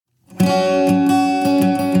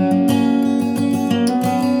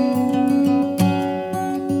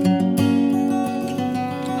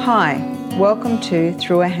Welcome to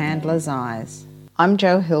Through a Handler's Eyes. I'm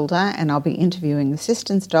Jo Hilda and I'll be interviewing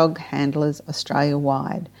assistance dog handlers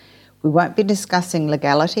Australia-wide. We won't be discussing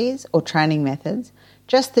legalities or training methods,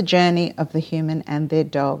 just the journey of the human and their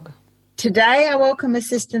dog. Today I welcome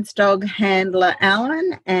assistance dog handler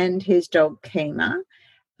Alan and his dog Kima.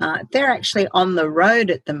 They're actually on the road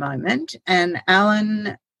at the moment, and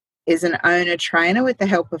Alan is an owner trainer with the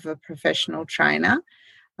help of a professional trainer.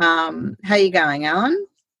 How are you going, Alan?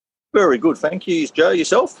 Very good, thank you. Jo,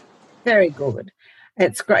 yourself? Very good.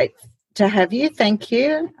 It's great to have you. Thank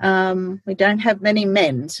you. We don't have many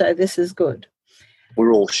men, so this is good.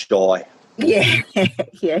 We're all shy. Yeah,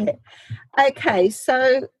 yeah. Okay,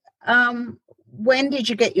 so when did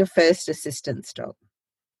you get your first assistance dog?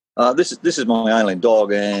 This is my only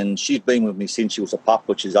dog, and she's been with me since she was a pup,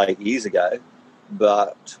 which is 8 years ago.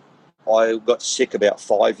 But I got sick about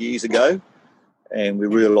 5 years ago, and we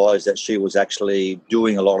realised that she was actually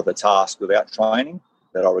doing a lot of the tasks without training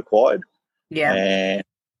that I required. Yeah. And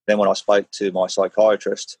then when I spoke to my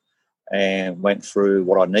psychiatrist and went through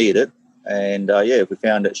what I needed, and we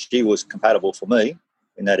found that she was compatible for me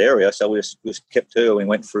in that area. So we just kept her and we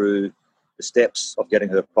went through the steps of getting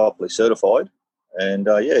her properly certified. And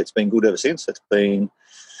it's been good ever since. It's been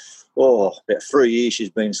about 3 years she's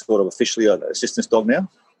been sort of officially an assistance dog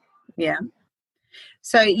now. Yeah.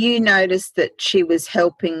 So you noticed that she was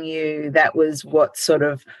helping you. That was what sort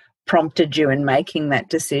of prompted you in making that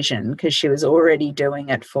decision, because she was already doing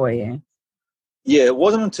it for you. Yeah, it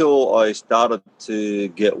wasn't until I started to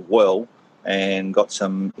get well and got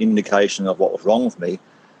some indication of what was wrong with me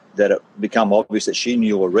that it became obvious that she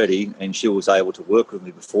knew already and she was able to work with me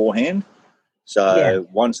beforehand. So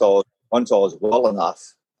once I was well enough,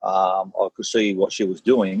 I could see what she was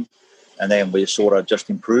doing, and then we sort of just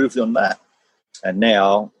improved on that. And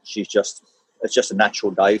now it's just a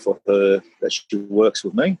natural day for her that she works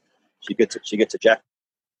with me. She gets a jacket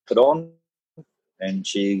on, and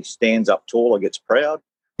she stands up tall and gets proud,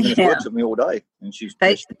 and just works with me all day. And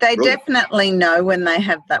they definitely know when they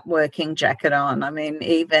have that working jacket on. I mean,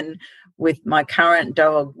 even with my current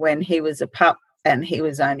dog, when he was a pup and he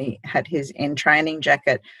was only had his in training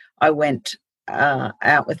jacket, I went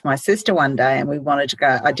out with my sister one day and we wanted to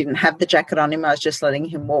go. I didn't have the jacket on him. I was just letting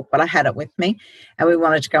him walk, but I had it with me, and we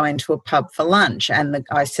wanted to go into a pub for lunch. And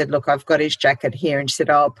I said, look, I've got his jacket here. And she said,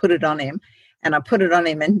 I'll put it on him. And I put it on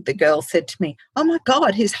him, and the girl said to me, oh my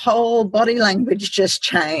God, his whole body language just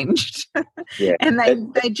changed. Yeah.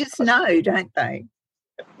 And they just know, don't they?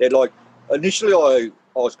 They're like, initially I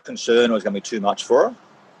was concerned it was going to be too much for her.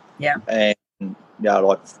 Yeah. And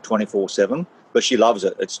like 24/7. But she loves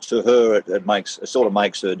it. It's to her. It sort of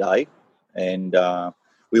makes her day, and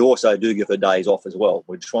we also do give her days off as well.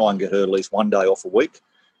 We try and get her at least one day off a week,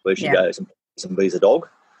 where she goes and bees a dog.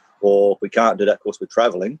 Or if we can't do that, of course, we're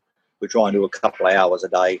travelling. We try and do a couple of hours a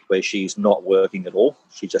day where she's not working at all.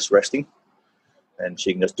 She's just resting, and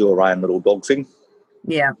she can just do her own little dog thing.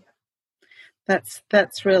 Yeah, that's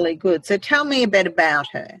really good. So tell me a bit about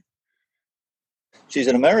her. She's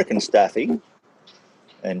an American Staffy,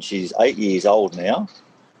 and she's 8 years old now,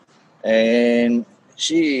 and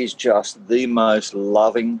she is just the most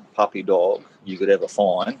loving puppy dog you could ever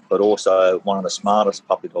find, but also one of the smartest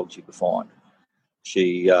puppy dogs you could find.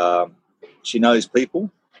 She knows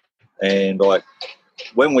people, and like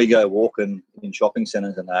when we go walking in shopping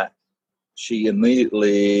centres and that, she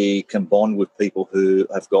immediately can bond with people who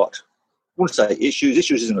have got, I wouldn't say issues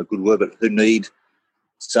isn't a good word, but who need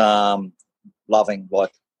some loving,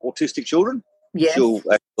 like autistic children. Yes.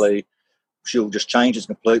 She'll just change it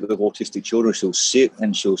completely with autistic children. She'll sit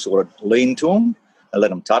and she'll sort of lean to them and let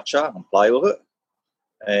them touch her and play with it.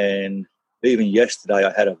 And even yesterday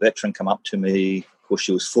I had a veteran come up to me because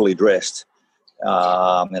she was fully dressed in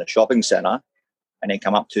a shopping centre, and he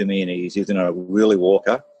come up to me and he's in a wheelie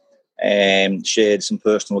walker and shared some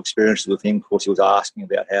personal experiences with him because he was asking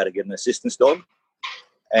about how to get an assistance dog.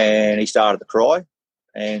 And he started to cry,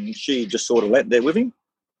 and she just sort of went there with him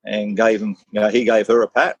and gave him, he gave her a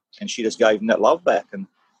pat, and she just gave him that love back, and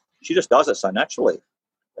she just does it so naturally,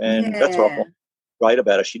 and that's what I find great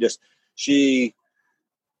about her. She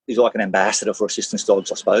is like an ambassador for assistance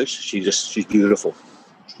dogs, I suppose. She's beautiful.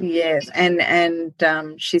 Yes, and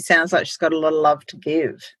she sounds like she's got a lot of love to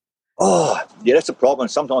give. Oh, yeah, that's the problem.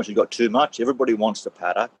 Sometimes you've got too much. Everybody wants to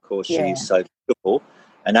pat her because she's so beautiful,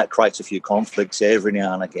 and that creates a few conflicts every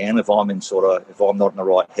now and again. If I'm not in the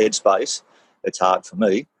right headspace, it's hard for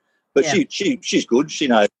me. But she's good. She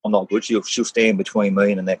knows I'm not good. She'll stand between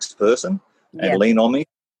me and the next person and lean on me,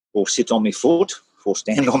 or sit on my foot, or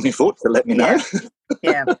stand on my foot to let me know.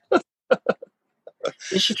 Yeah.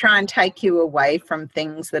 Does she try and take you away from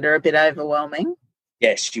things that are a bit overwhelming?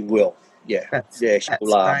 Yes, she will. Yeah, That's she'll.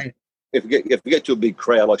 great. If we get to a big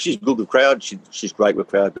crowd, like she's good with crowd, she's great with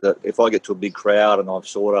crowd. But if I get to a big crowd and I'm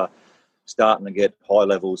sort of starting to get high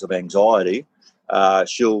levels of anxiety,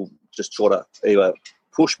 she'll just sort of either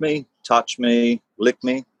push me, touch me, lick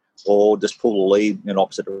me, or just pull the lead in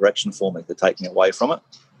opposite direction for me to take me away from it.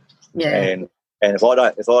 Yeah. And if I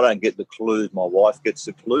don't get the clues, my wife gets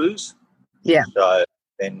the clues. Yeah. So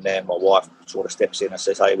then my wife sort of steps in and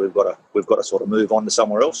says, "Hey, we've got to sort of move on to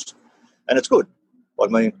somewhere else," and it's good. I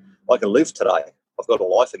mean, I can live today. I've got a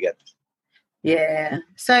life again. Yeah.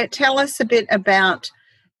 So tell us a bit about.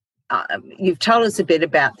 You've told us a bit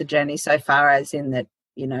about the journey so far, as in that,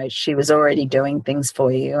 you know, she was already doing things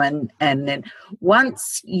for you, and then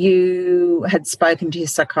once you had spoken to your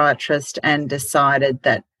psychiatrist and decided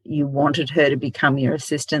that you wanted her to become your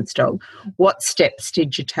assistance dog, what steps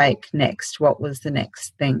did you take next? What was the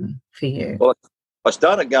next thing for you? Well, I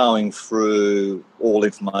started going through all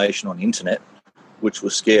information on the internet, which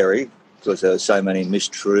was scary because there were so many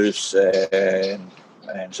mistruths and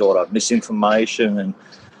sort of misinformation, and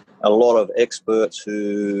a lot of experts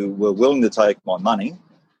who were willing to take my money.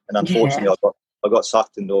 And unfortunately, I got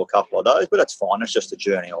sucked into a couple of those, but that's fine. It's just a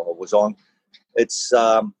journey I was on. It's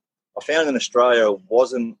I found in Australia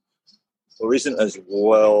isn't as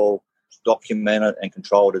well documented and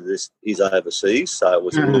controlled as this is overseas, so it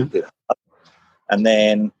was a little bit hard. And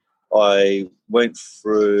then I went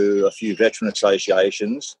through a few veteran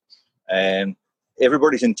associations, and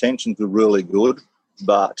everybody's intentions were really good,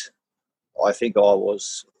 but I think I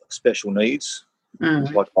was special needs.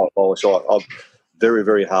 Like I was very,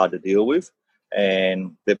 very hard to deal with,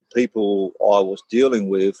 and the people I was dealing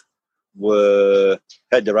with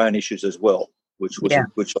had their own issues as well, which was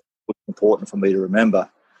important for me to remember.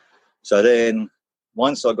 So then,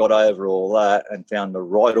 once I got over all that and found the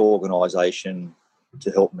right organisation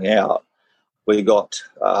to help me out, we got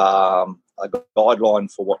a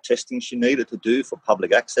guideline for what testing she needed to do for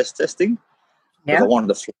public access testing. Yeah. I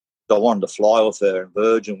wanted to fly with her, and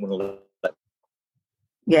Virgin wouldn't let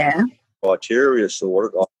criteria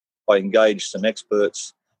sorted. I engaged some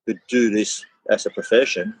experts who do this as a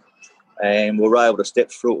profession, and we were able to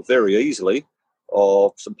step through it very easily,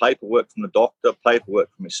 of some paperwork from the doctor, paperwork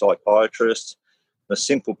from his psychiatrist, a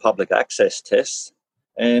simple public access test,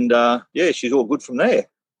 and she's all good from there.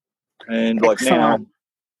 And now,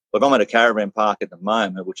 I'm at a caravan park at the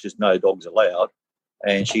moment, which is no dogs allowed,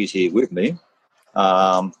 and she's here with me.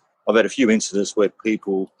 I've had a few incidents where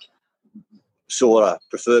people sort of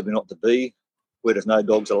prefer me not to be where there's no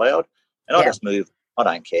dogs allowed, and I just move. I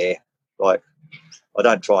don't care. Like, I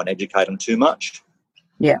don't try and educate them too much.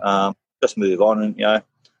 Just move on, and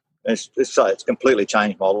it's completely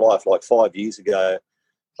changed my life. Like 5 years ago,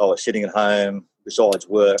 I was sitting at home besides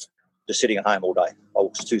work, just sitting at home all day. I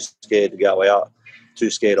was too scared to go out,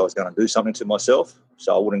 too scared I was going to do something to myself,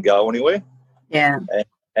 so I wouldn't go anywhere. Yeah.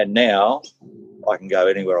 And now I can go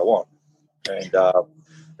anywhere I want, and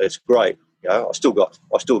it's great. You know, I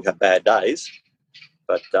still have bad days,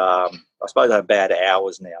 but I suppose I have bad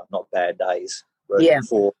hours now, not bad days. Whereas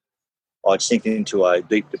before, I'd sink into a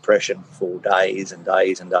deep depression for days and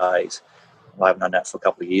days and days. I haven't done that for a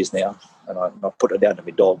couple of years now, and I put it down to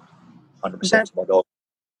my dog, 100% to my dog.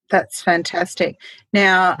 That's fantastic.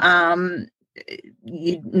 Now,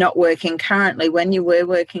 you're not working currently. When you were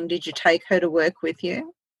working, did you take her to work with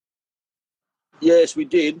you? Yes, we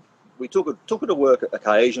did. We took her to work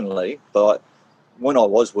occasionally, but when I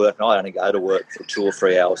was working, I only go to work for 2 or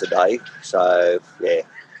 3 hours a day. So, it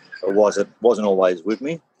wasn't always with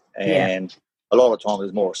me. And a lot of times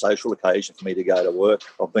it's more a social occasion for me to go to work.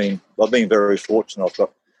 I've been very fortunate. I've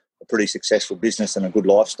got a pretty successful business and a good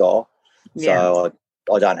lifestyle, so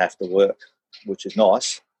I don't have to work, which is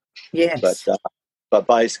nice. Yes. But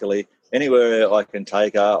basically, anywhere I can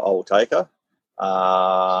take her, I will take her.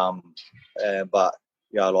 But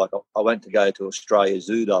I went to go to Australia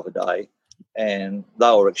Zoo the other day, and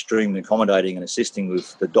they were extremely accommodating and assisting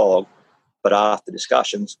with the dog. But after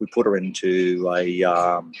discussions, we put her into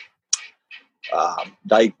a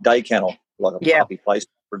day kennel, like a puppy place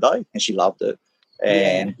for a day, and she loved it.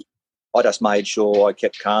 And I just made sure I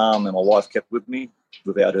kept calm, and my wife kept with me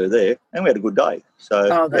without her there, and we had a good day.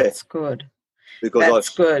 So that's good. Because that's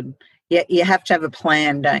good. Yeah, you have to have a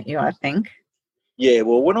plan, don't you? I think. Yeah.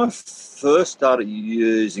 Well, when I first started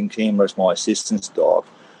using Kimber as my assistance dog,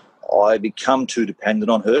 I become too dependent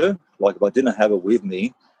on her. Like, if I didn't have her with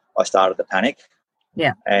me, I started to panic.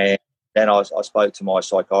 Yeah. And then I spoke to my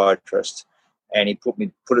psychiatrist, and he put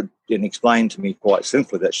it and explained to me quite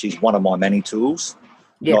simply that she's one of my many tools,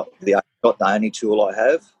 not the only tool I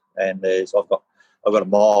have. And I've got a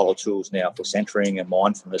mile of tools now for centering and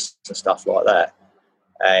mindfulness and stuff like that.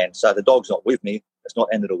 And so the dog's not with me. It's not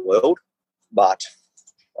the end of the world, but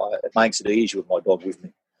it makes it easier with my dog with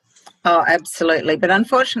me. Oh, absolutely. But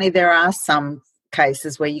unfortunately, there are some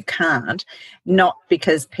cases where you can't, not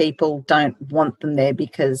because people don't want them there,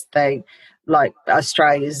 because they, like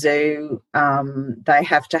Australia Zoo, they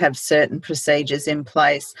have to have certain procedures in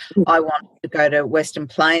place. I want to go to Western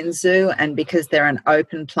Plains Zoo, and because they're an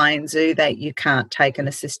open plain zoo, that you can't take an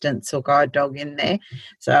assistance or guide dog in there.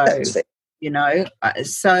 So,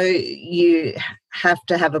 so you have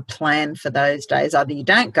to have a plan for those days. Either you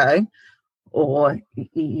don't go, or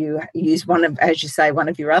you use one of, as you say, one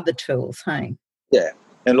of your other tools, hey? Yeah,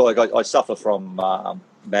 and like I suffer from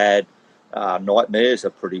bad nightmares, are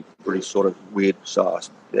pretty sort of weird,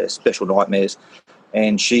 special nightmares,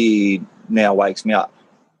 and she now wakes me up.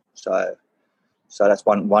 So that's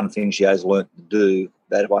one thing she has learnt to do.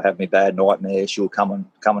 That if I have me bad nightmares, she'll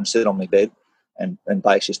come and sit on my bed and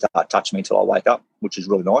basically start touching me till I wake up, which is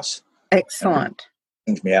really nice. Excellent.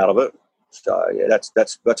 Brings me out of it. So yeah,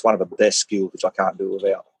 that's one of the best skills which I can't do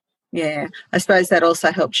without. Yeah, I suppose that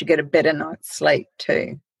also helps you get a better night's sleep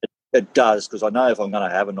too. It does, because I know if I'm going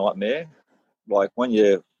to have a nightmare, like when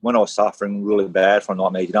I was suffering really bad from a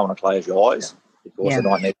nightmare, you don't want to close your eyes because the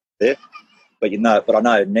nightmare's there. But I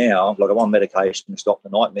know now, like I'm on medication to stop the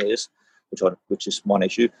nightmares, which is one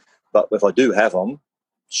issue. But if I do have them,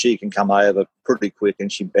 she can come over pretty quick and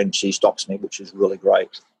she stops me, which is really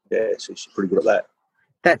great. Yeah, so she's pretty good at that.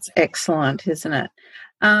 That's excellent, isn't it?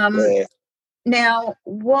 Yeah. Now,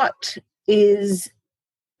 what has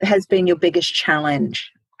been your biggest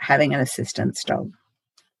challenge having an assistance dog?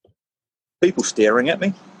 People staring at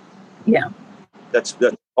me. Yeah. That's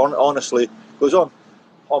honestly, because I'm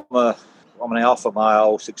an alpha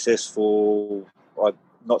male, successful. I'm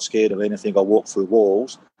not scared of anything. I walk through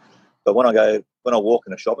walls. But when I walk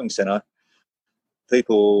in a shopping centre,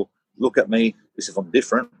 people look at me as if I'm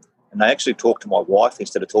different, and they actually talk to my wife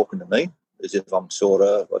instead of talking to me, as if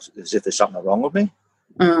as if there's something wrong with me.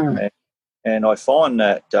 And I find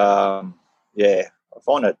that, I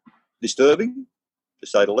find it disturbing, to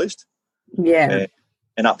say the least. Yeah.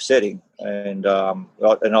 And upsetting. And I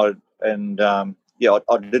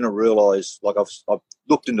didn't realise, like I've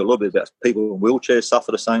looked into a little bit about people in wheelchairs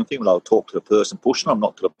suffer the same thing. When I'll talk to the person pushing them,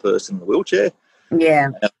 not to the person in the wheelchair. Yeah.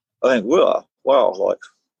 And I think, wow, like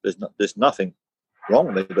there's nothing wrong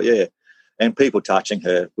with me, but yeah. And people touching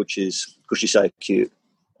her, which is because she's so cute.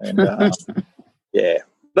 And yeah.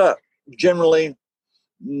 But generally,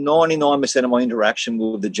 99% of my interaction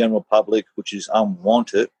with the general public, which is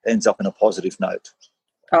unwanted, ends up in a positive note.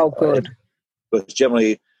 Oh, good. Because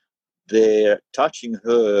generally they're touching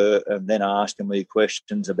her and then asking me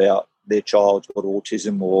questions about their child's got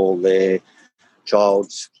autism, or their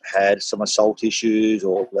child's had some assault issues,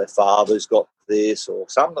 or their father's got this, or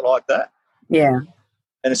something like that. Yeah.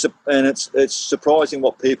 And it's surprising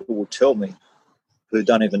what people will tell me who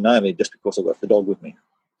don't even know me just because I've got the dog with me.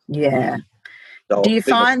 Yeah. So do you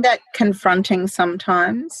find that confronting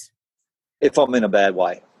sometimes? If I'm in a bad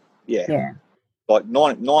way, yeah. Yeah. Like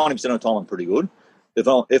 90% of the time I'm pretty good. If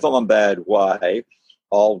I'm in a bad way,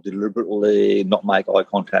 I'll deliberately not make eye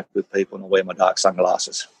contact with people and I'll wear my dark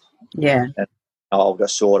sunglasses. Yeah. And I'll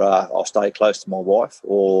just I'll stay close to my wife,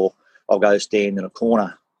 or I'll go stand in a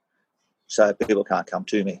corner so people can't come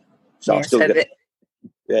to me. So I still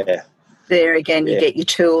there again, you get your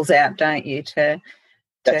tools out, don't you, to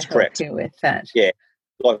That's help correct. you with that? Yeah.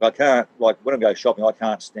 Like I can't, like when I go shopping, I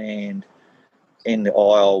can't stand in the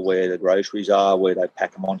aisle where the groceries are, where they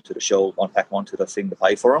pack them onto the shelf, pack them onto the thing to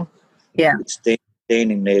pay for them. Yeah. It's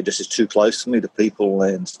standing there just is too close to me, to people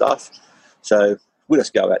and stuff. So we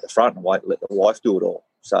just go out the front and wait, let the wife do it all.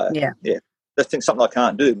 So yeah, that's something I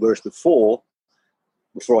can't do. Whereas before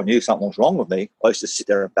I knew something was wrong with me, I used to sit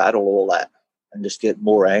there and battle all that and just get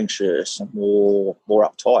more anxious and more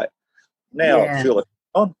uptight. Now I feel like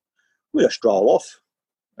we just stroll off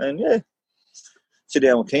and sit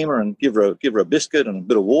down with Kima and give her a biscuit and a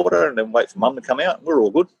bit of water, and then wait for Mum to come out. And we're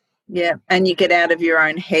all good. Yeah, and you get out of your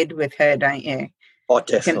own head with her, don't you? Oh,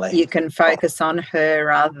 definitely. You can focus on her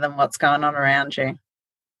rather than what's going on around you.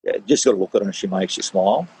 Yeah, just got to look at her and she makes you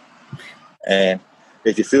smile. And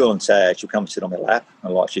if you're feeling sad, she'll come sit on my lap.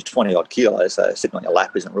 And like, she's 20-odd kilos, so sitting on your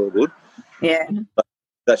lap isn't real good. Yeah. But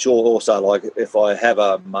that's also like if I have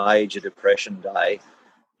a major depression day,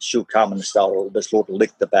 she'll come and just sort of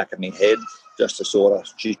lick the back of my head just to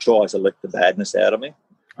she tries to lick the badness out of me.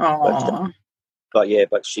 Oh. But I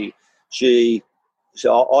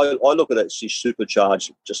look at it, she's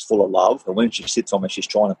supercharged, just full of love. And when she sits on me, she's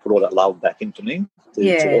trying to put all that love back into me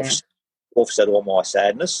to offset all my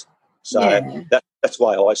sadness. So that's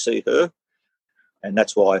why I see her. And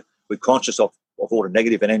that's why we're conscious of all the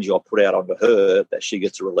negative energy I put out onto her, that she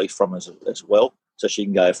gets a relief from as well. So she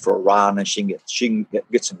can go for a run and she can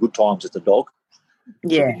get some good times as a dog.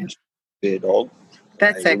 Yeah. Be a dog.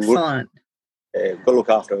 That's excellent. Got to look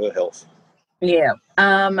after her health. Yeah.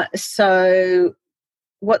 So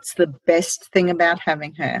what's the best thing about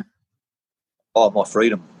having her? Oh, my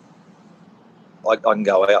freedom. I can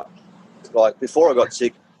go out. Like before I got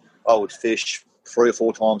sick, I would fish 3 or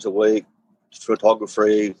 4 times a week,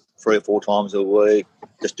 photography 3 or 4 times a week,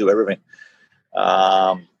 just do everything.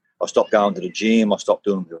 I stopped going to the gym. I stopped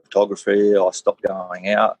doing photography. I stopped going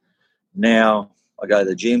out. Now I go to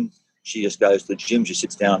the gym. She just goes to the gym. She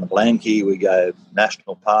sits down on the blankie. We go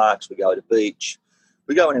national parks. We go to the beach.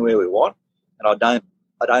 We go anywhere we want. And I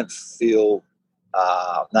don't feel,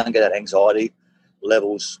 I don't get that anxiety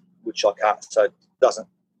levels, which I can't. So it doesn't.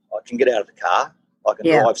 I can get out of the car. I can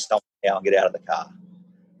drive somewhere now and get out of the car.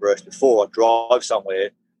 Whereas before, I drive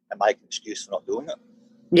somewhere and make an excuse for not doing it.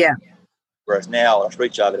 Yeah. Whereas now, I just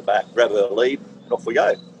reach over the back, grab her lead, and off we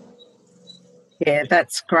go. Yeah,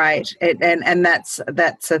 that's great. And that's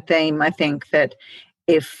a theme, I think, that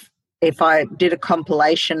if I did a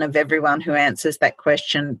compilation of everyone who answers that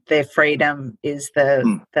question, their freedom is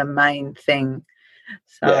the main thing.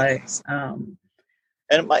 So,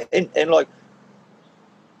 and like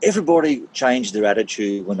everybody changed their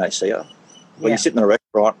attitude when they see her. When you sit in a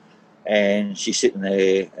restaurant and she's sitting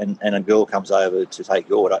there and a girl comes over to take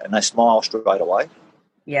your order and they smile straight away.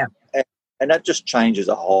 Yeah. And that just changes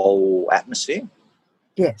the whole atmosphere.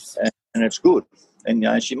 Yes. And it's good.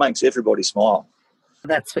 And, she makes everybody smile.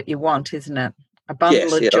 That's what you want, isn't it? A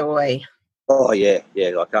bundle of joy. Oh, yeah.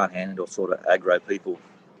 Yeah, I can't handle sort of aggro people.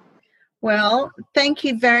 Well, thank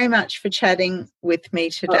you very much for chatting with me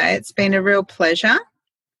today. It's been a real pleasure.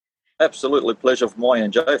 Absolutely pleasure for my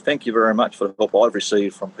end, Joe. Thank you very much for the help I've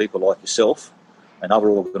received from people like yourself and other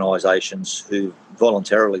organisations who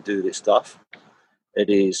voluntarily do this stuff. It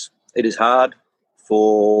is hard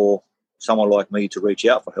for someone like me to reach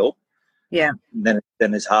out for help. Yeah. Then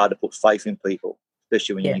it's hard to put faith in people,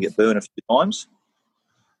 especially when you get burned a few times.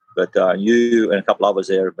 But you and a couple others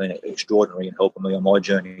there have been extraordinary in helping me on my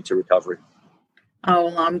journey to recovery. Oh,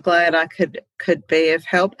 well, I'm glad I could be of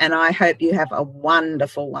help, and I hope you have a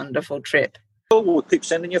wonderful, wonderful trip. Well, we'll keep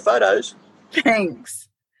sending you photos. Thanks.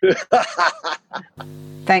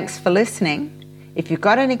 Thanks for listening. If you've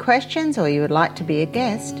got any questions or you would like to be a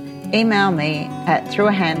guest, email me at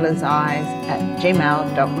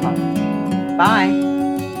throughahandlerseyes@gmail.com. Bye.